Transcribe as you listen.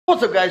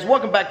What's up, guys?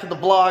 Welcome back to the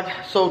vlog.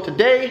 So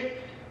today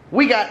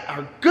we got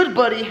our good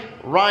buddy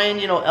Ryan,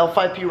 you know,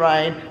 L5P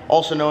Ryan,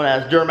 also known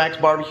as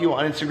Duramax Barbecue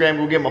on Instagram.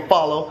 Go give him a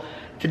follow.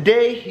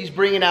 Today he's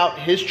bringing out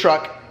his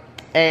truck,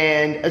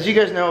 and as you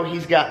guys know,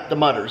 he's got the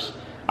mutters.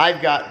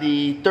 I've got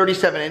the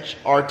 37-inch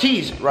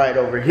RTs right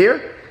over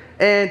here.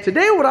 And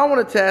today what I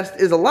want to test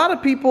is, a lot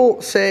of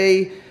people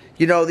say,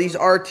 you know, these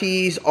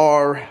RTs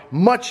are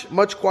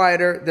much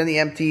quieter than the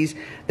MTs.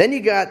 Then you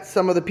got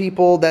some of the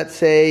people that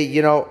say,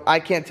 you know, I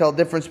can't tell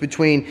the difference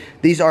between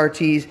these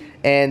RTs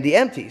and the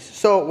MTs.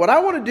 So what I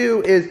want to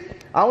do is,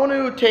 I want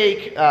to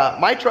take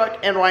my truck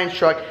and Ryan's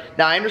truck.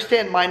 Now I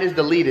understand mine is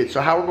deleted, so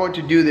how we're going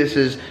to do this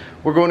is,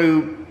 we're going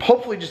to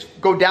hopefully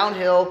just go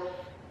downhill,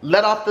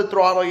 let off the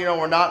throttle, you know,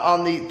 we're not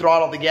on the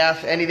throttle, the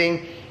gas,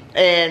 anything,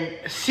 and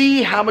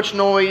see how much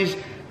noise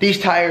these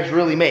tires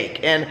really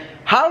make. And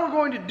how we're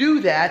going to do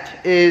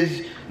that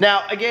is,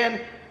 now again,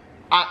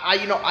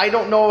 I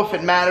don't know if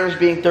it matters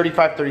being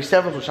 35,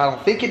 37s, which I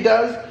don't think it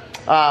does,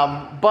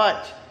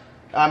 but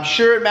I'm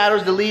sure it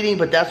matters deleting,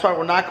 but that's why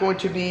we're not going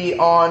to be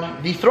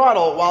on the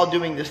throttle while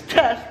doing this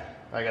test.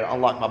 I gotta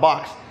unlock my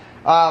box.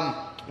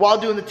 While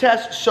doing the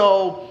test,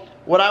 so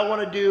what I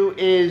wanna do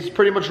is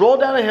pretty much roll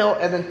down a hill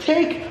and then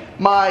take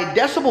my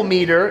decibel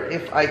meter,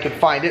 if I can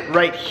find it,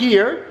 right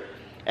here,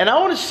 and I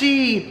wanna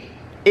see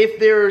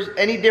if there's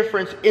any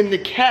difference in the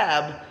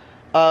cab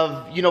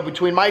of, you know,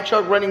 between my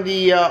truck running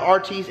the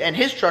RTs and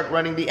his truck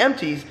running the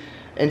MTs,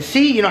 and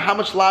see, you know, how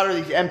much louder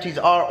these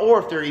MTs are, or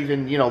if they're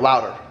even, you know,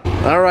 louder.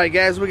 All right,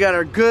 guys, we got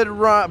our good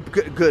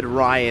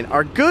Ryan,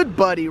 our good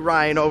buddy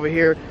Ryan over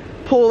here,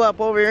 pulled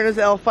up over here in his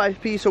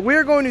L5P. So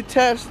we're going to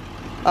test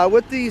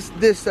with this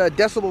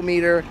decibel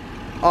meter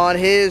on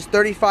his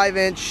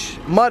 35-inch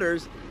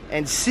mutters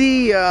and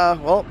see,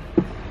 well,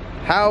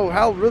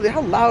 how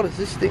loud is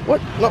this thing?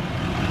 What? No.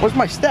 Where's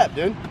my step,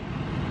 dude?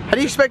 How do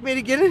you expect me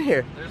to get in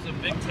here? There's a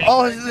big tank.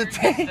 Oh, this is a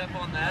tank. Step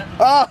on that.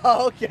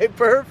 Oh, okay,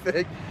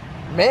 perfect.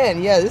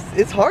 Man, yeah,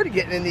 it's hard to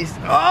get in these.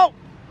 Oh,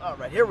 all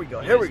right, here we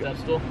go. Here we go.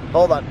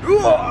 Hold on. Ooh,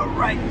 all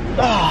right.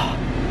 Oh.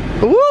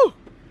 Woo,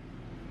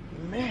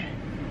 man,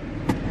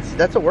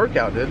 that's a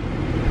workout, dude.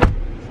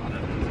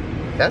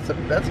 That's a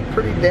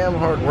pretty damn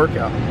hard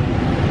workout.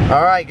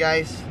 All right,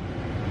 guys.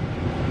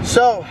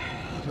 So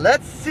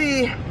let's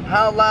see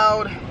how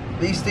loud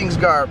these things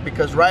go,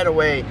 because right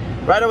away,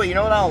 you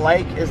know what I don't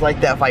like is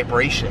like that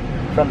vibration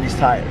from these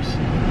tires.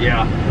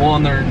 Yeah, well,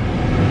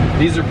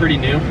 and these are pretty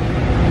new.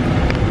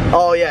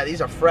 Oh yeah,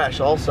 these are fresh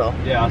also.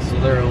 Yeah, so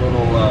they're a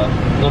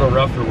little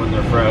rougher when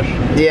they're fresh.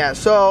 Yeah,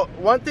 so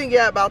one thing,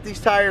 yeah, about these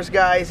tires,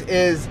 guys,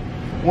 is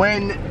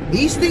when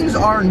these things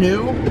are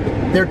new,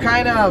 they're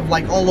kind of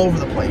like all over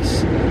the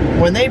place.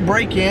 When they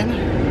break in,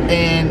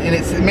 and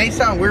it may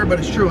sound weird, but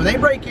it's true. When they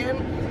break in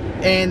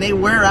and they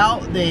wear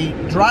out, they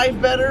drive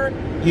better.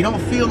 You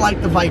don't feel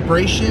like the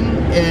vibration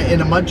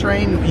in a mud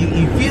terrain.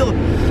 You feel,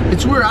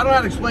 it's weird, I don't know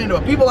how to explain it,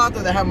 but people out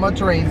there that have mud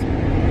terrains,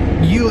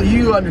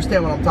 you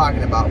understand what I'm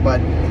talking about. But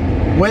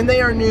when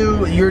they are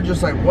new, you're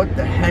just like, what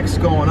the heck's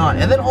going on?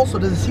 And then also,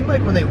 does it seem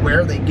like when they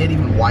wear, they get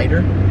even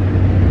wider?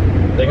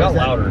 They got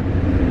louder.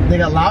 They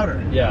got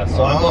louder? Yeah,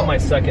 so I'm on my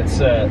second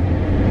set.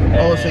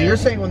 Oh, so you're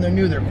saying when they're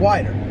new, they're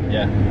quieter?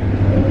 Yeah.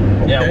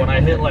 Okay. Yeah, when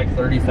I hit like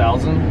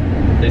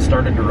 30,000, they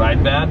started to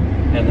ride bad,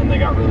 and then they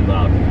got really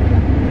loud.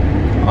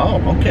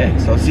 Oh, okay.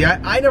 So see,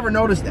 I never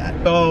noticed that.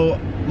 So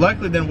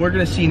luckily then we're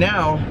gonna see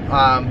now,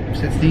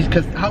 since these,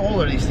 because how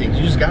old are these things?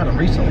 You just got them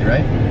recently,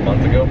 right? A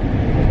month ago.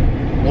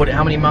 What,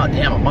 how many miles?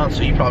 Damn, a month.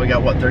 So you probably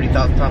got, what,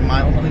 30,000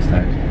 miles on these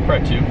tires?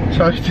 Probably two.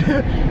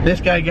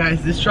 This guy,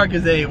 guys, this truck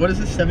is a, what is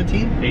this,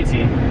 17?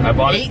 18. I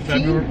bought it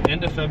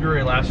end of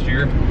February last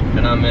year,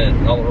 and I'm at,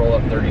 I'll roll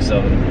up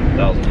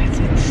 37,000. That's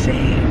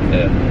insane.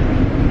 Yeah.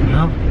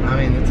 Well, I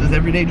mean, it's an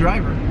everyday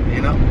driver,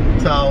 you know?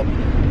 So,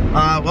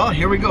 well,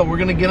 here we go. We're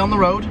gonna get on the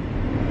road.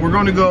 We're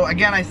going to go,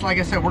 again, like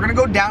I said, we're gonna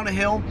go down a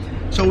hill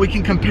so we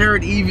can compare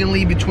it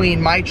evenly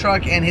between my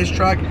truck and his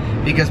truck,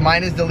 because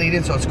mine is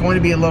deleted, so it's going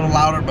to be a little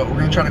louder, but we're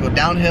gonna try to go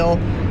downhill.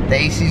 The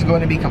AC is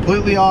going to be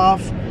completely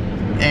off,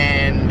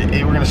 and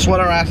we're gonna sweat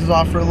our asses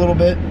off for a little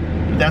bit.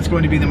 That's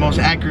going to be the most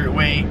accurate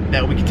way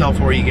that we can tell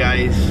for you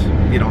guys,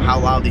 you know, how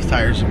loud these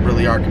tires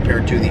really are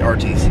compared to the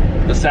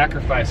RTs. The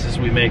sacrifices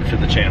we make for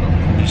the channel.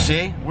 You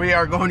see, we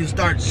are going to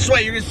start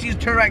sweating. You're gonna see us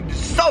turn around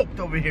just soaked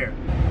over here.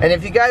 And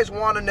if you guys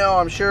want to know,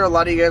 I'm sure a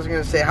lot of you guys are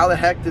gonna say, how the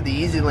heck did the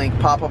Easy Link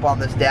pop up on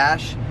this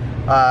dash?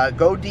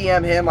 Go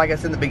DM him, like I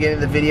said in the beginning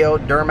of the video,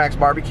 Duramax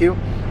Barbecue,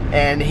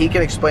 and he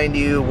can explain to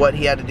you what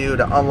he had to do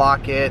to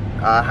unlock it,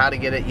 how to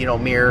get it, you know,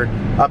 mirrored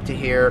up to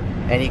here,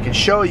 and he can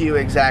show you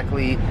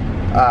exactly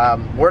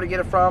where to get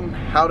it from,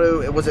 how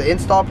to, was it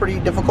install pretty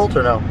difficult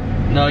or no?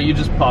 No, you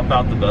just pop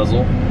out the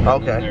bezel.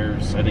 Okay.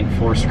 There's, I think,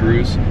 4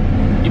 screws.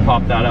 You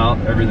pop that out,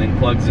 everything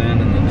plugs in,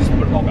 and then just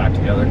put it all back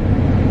together.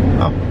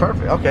 Oh,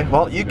 perfect. Okay.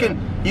 Well, you can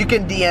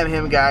DM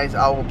him, guys.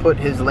 I will put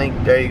his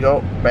link. There you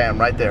go. Bam,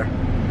 right there.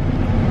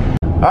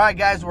 All right,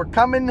 guys, we're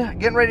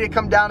getting ready to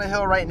come down a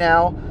hill right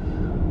now.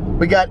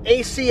 We got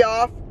AC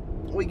off.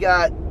 We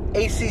got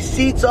AC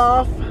seats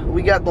off.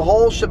 We got the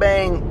whole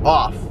shebang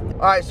off.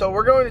 All right, so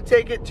we're going to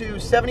take it to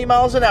 70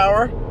 miles an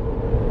hour.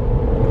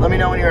 Let me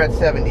know when you're at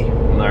 70.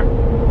 I'm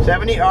there.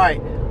 70, all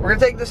right. We're gonna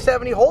take the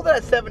 70, hold it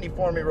at 70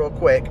 for me real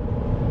quick.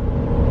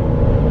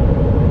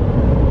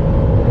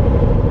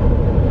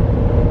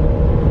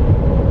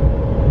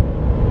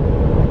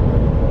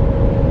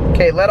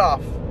 Okay, let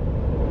off.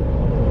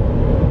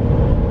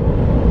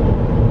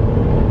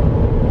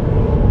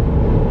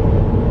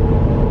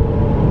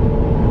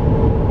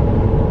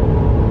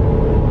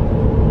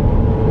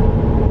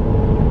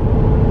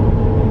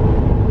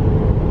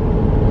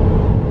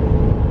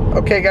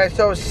 Okay guys,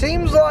 so it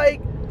seems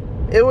like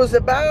it was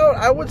about,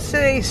 I would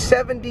say,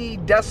 70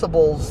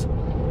 decibels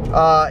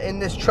in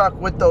this truck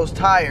with those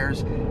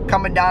tires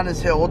coming down this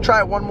hill. We'll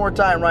try it one more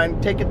time,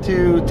 Ryan. Take it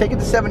to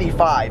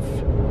 75.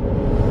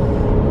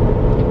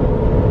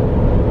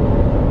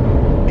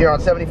 You're on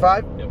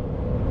 75? Yep.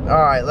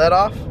 All right, let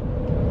off.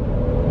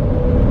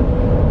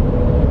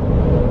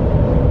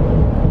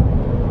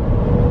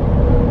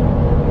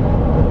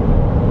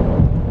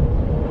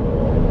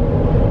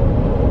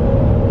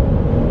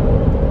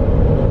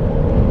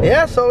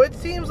 Yeah, so it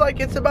seems like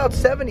it's about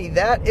 70.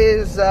 That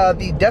is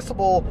the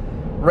decibel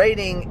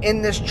rating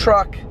in this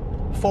truck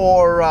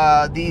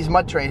for these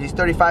mud trains, these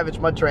 35-inch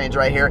mud trains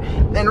right here.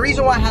 And the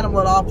reason why I had them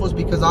let off was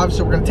because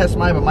obviously we're going to test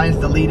mine, but mine's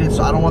deleted,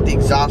 so I don't want the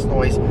exhaust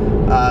noise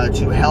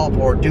to help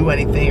or do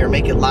anything or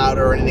make it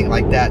louder or anything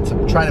like that. So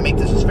I'm trying to make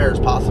this as fair as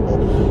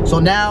possible. So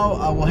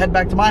now we'll head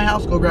back to my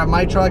house, go grab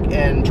my truck,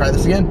 and try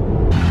this again.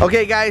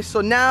 Okay, guys,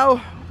 so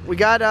now we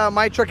got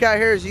my truck out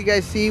here. As you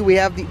guys see, we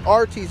have the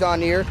RTs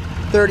on here.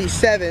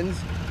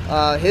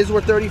 37s, his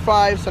were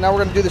 35, so now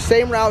we're gonna do the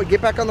same route,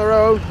 get back on the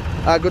road,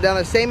 go down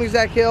the same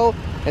exact hill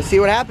and see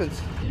what happens.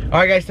 All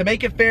right guys, to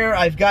make it fair,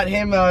 I've got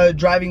him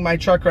driving my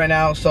truck right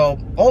now, so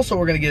also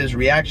we're gonna get his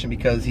reaction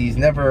because he's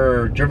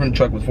never driven a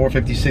truck with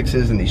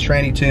 456s and these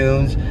tranny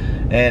tunes.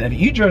 And have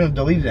you driven a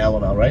deleted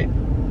LML, right?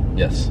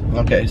 Yes.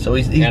 Okay, so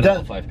he's and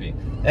done L5P.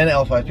 And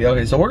L5P.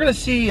 Okay, so we're gonna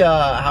see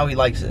how he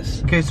likes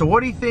this. Okay, so what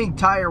do you think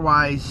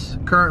tire-wise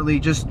currently,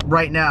 just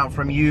right now,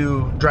 from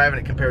you driving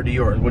it compared to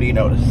yours? What do you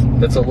notice?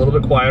 It's a little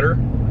bit quieter,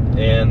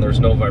 and there's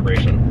no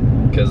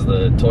vibration because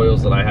the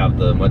Toyos that I have,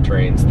 the mud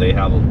trains, they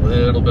have a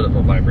little bit of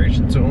a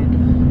vibration to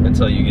them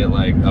until you get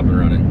like up and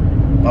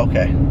running.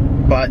 Okay,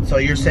 but so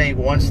you're saying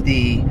once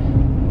the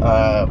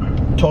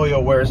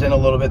Toyo wears in a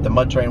little bit, the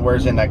mud train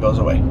wears in, that goes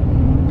away?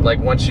 Like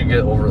once you get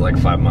over like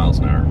 5 miles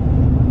an hour.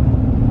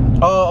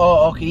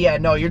 Oh, okay, yeah,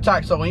 no, you're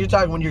talking, so when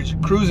you're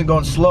cruising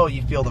going slow,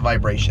 you feel the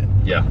vibration.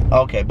 Yeah.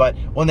 Okay, but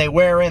when they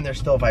wear in, there's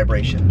still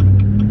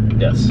vibration.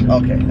 Yes.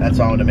 Okay, that's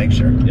all I wanted to make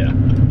sure. Yeah.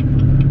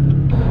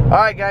 All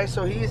right, guys,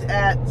 so he's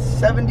at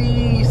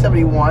 70,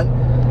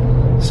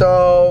 71.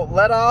 So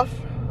let off,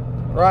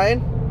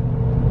 Ryan.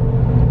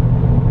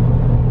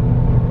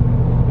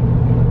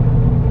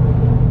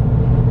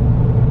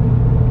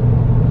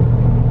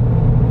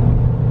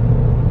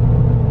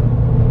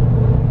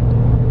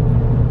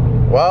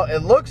 Well, it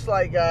looks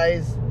like,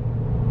 guys,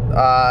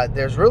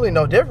 there's really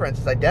no difference.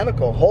 It's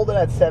identical. Hold it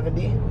at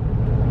 70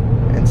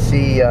 and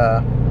see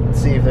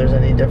if there's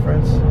any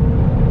difference.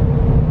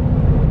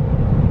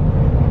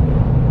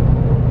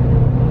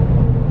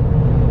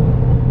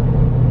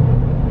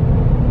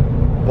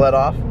 Let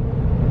off.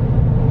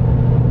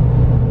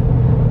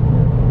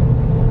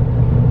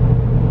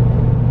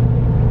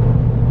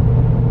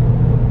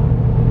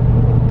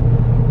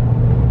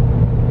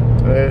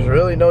 There's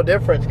really no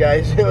difference,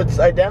 guys. It's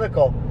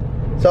identical.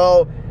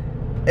 So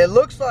it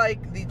looks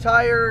like the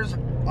tires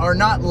are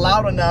not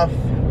loud enough,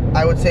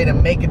 I would say, to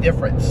make a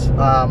difference.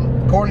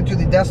 According to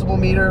the decibel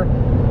meter,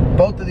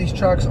 both of these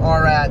trucks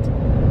are at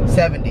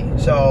 70.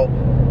 So,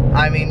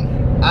 I mean,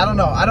 I don't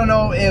know. I don't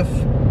know if,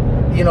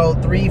 you know,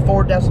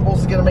 3-4 decibels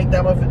is gonna make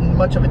that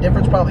much of a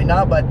difference. Probably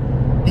not, but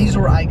these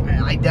were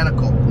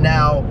identical.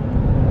 Now,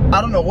 I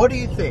don't know. What do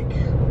you think?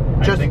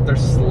 I think they're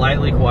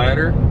slightly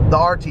quieter. The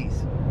RTs.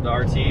 The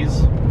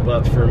RTs,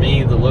 but for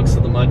me, the looks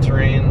of the mud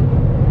terrain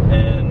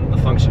and the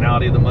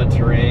functionality of the mud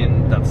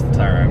terrain, that's the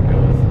tire I'm good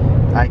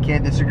with. I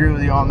can't disagree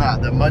with you on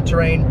that. The mud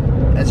terrain,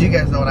 as you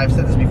guys know, and I've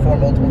said this before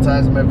multiple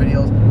times in my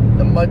videos,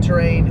 the mud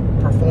terrain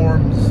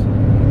performs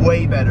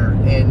way better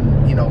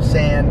in, you know,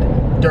 sand,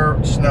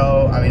 dirt,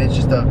 snow. I mean, it's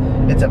just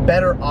it's a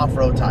better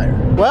off-road tire.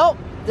 Well,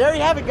 there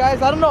you have it,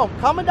 guys. I don't know.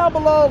 Comment down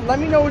below. Let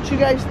me know what you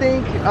guys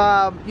think.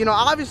 You know,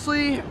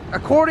 obviously,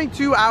 according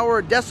to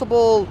our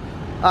decibel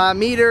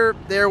meter,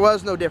 there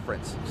was no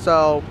difference.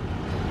 So,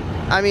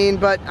 I mean,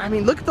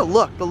 look at the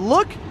look. The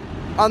look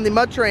on the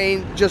mud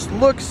terrain just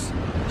looks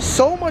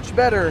so much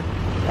better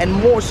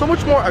and so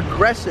much more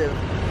aggressive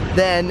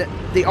than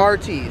the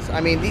RTs.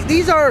 I mean,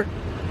 these are,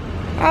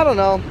 I don't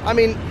know. I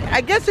mean, I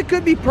guess it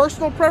could be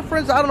personal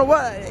preference. I don't know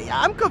what.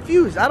 I'm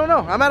confused. I don't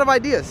know. I'm out of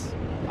ideas.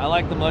 I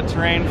like the mud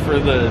terrain for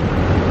the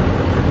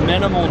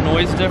minimal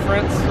noise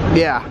difference.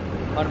 Yeah.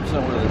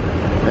 100% worth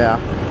it. Yeah.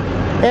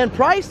 And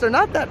price, they're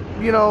not that,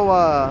 you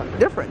know,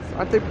 different.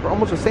 Aren't they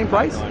almost the same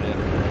price? No idea.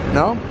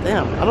 No?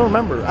 Damn, I don't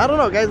remember. I don't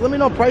know, guys. Let me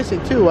know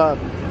pricing too.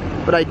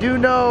 But I do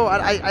know,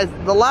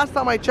 the last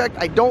time I checked,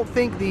 I don't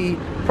think the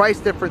price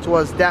difference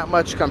was that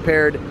much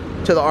compared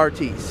to the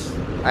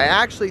RTs. I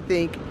actually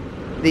think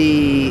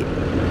the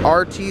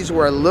RTs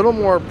were a little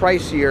more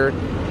pricier,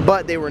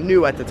 but they were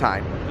new at the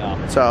time.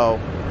 Yeah. So,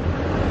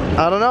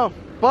 I don't know.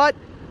 But,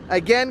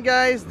 again,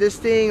 guys, this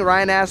thing,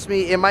 Ryan asked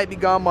me, it might be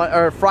gone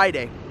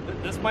Friday.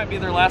 This might be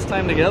their last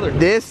time together.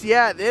 This. We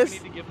need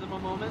to give them a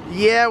moment.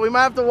 Yeah, we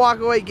might have to walk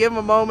away, give him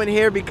a moment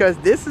here, because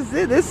this is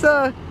it.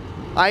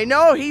 I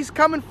know he's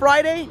coming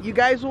Friday. You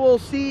guys will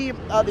see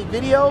the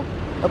video.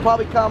 It'll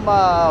probably come,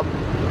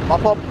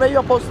 maybe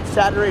I'll post it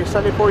Saturday or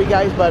Sunday for you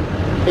guys, but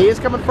he is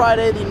coming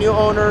Friday, the new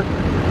owner.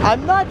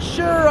 I'm not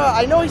sure,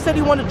 I know he said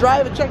he wanted to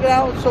drive it, check it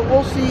out, so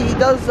we'll see. He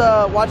does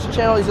watch the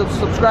channel, he's a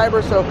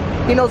subscriber, so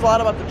he knows a lot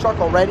about the truck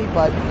already,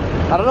 but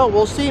I don't know,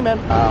 we'll see, man.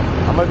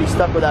 I'm gonna be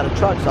stuck without a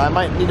truck, so I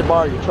might need to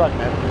borrow your truck,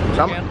 man.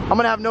 So I'm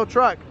gonna have no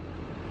truck.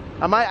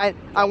 I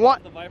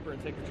want the Viper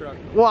and take the truck.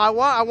 Well,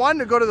 I wanted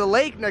to go to the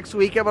lake next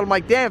weekend, but I'm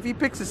like, damn, if he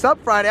picks us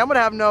up Friday, I'm gonna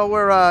have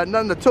nowhere,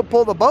 nothing to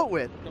pull the boat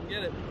with. Come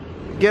get it.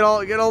 Get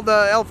all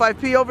the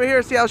L5P over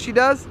here, see how she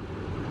does.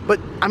 But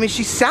I mean,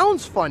 she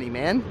sounds funny,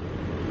 man.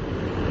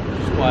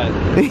 She's quiet.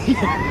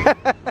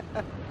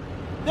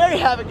 There you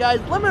have it, guys.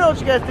 Let me know what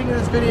you guys think of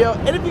this video,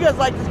 and if you guys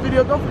like this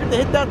video, don't forget to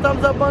hit that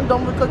thumbs up button.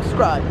 Don't forget to click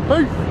subscribe.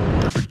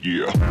 Peace.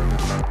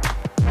 Yeah.